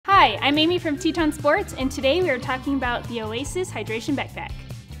Hi, I'm Amy from TETON Sports, and today we are talking about the Oasis Hydration Backpack.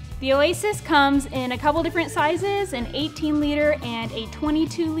 The Oasis comes in a couple different sizes, an 18-liter and a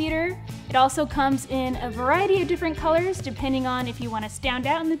 22-liter. It also comes in a variety of different colors depending on if you want to stand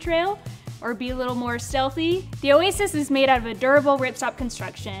out in the trail or be a little more stealthy. The Oasis is made out of a durable ripstop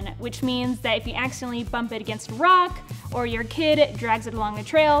construction, which means that if you accidentally bump it against a rock or your kid drags it along the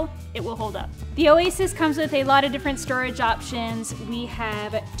trail, it will hold up. The Oasis comes with a lot of different storage options. We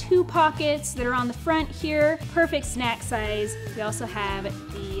have 2 pockets that are on the front here, perfect snack size. We also have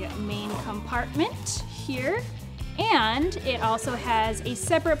the main compartment here, and it also has a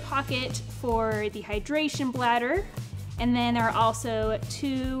separate pocket for the hydration bladder. And then there are also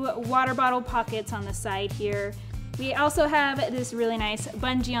 2 water bottle pockets on the side here. We also have this really nice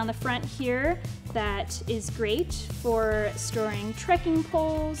bungee on the front here that is great for storing trekking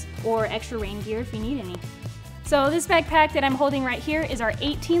poles or extra rain gear if you need any. So this backpack that I'm holding right here is our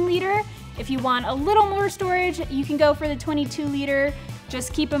 18-liter. If you want a little more storage, you can go for the 22-liter.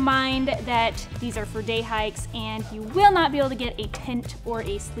 Just keep in mind that these are for day hikes and you will not be able to get a tent or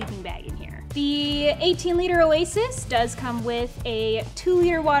a sleeping bag in here. The 18-liter Oasis does come with a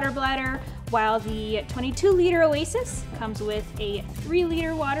 2-liter water bladder, while the 22-liter Oasis comes with a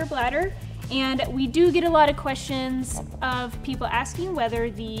 3-liter water bladder. And we do get a lot of questions of people asking whether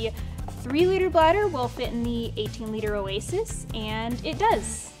the 3-liter bladder will fit in the 18-liter Oasis, and it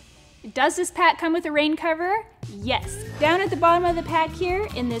does. Does this pack come with a rain cover? Yes. Down at the bottom of the pack here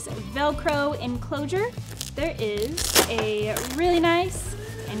in this Velcro enclosure, there is a really nice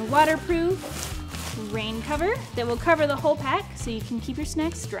and waterproof rain cover that will cover the whole pack so you can keep your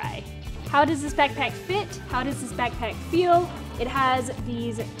snacks dry. How does this backpack fit? How does this backpack feel? It has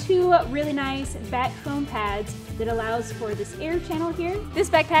these 2 really nice back foam pads that allows for this air channel here. This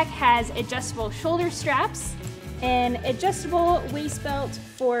backpack has adjustable shoulder straps, an adjustable waist belt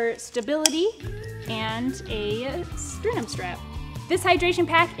for stability, and a sternum strap. This hydration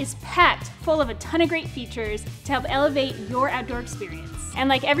pack is packed full of a ton of great features to help elevate your outdoor experience. And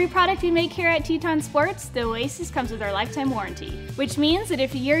like every product we make here at TETON Sports, the Oasis comes with our lifetime warranty, which means that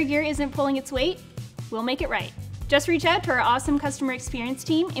if your gear isn't pulling its weight, we'll make it right. Just reach out to our awesome customer experience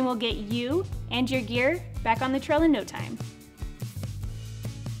team and we'll get you and your gear back on the trail in no time.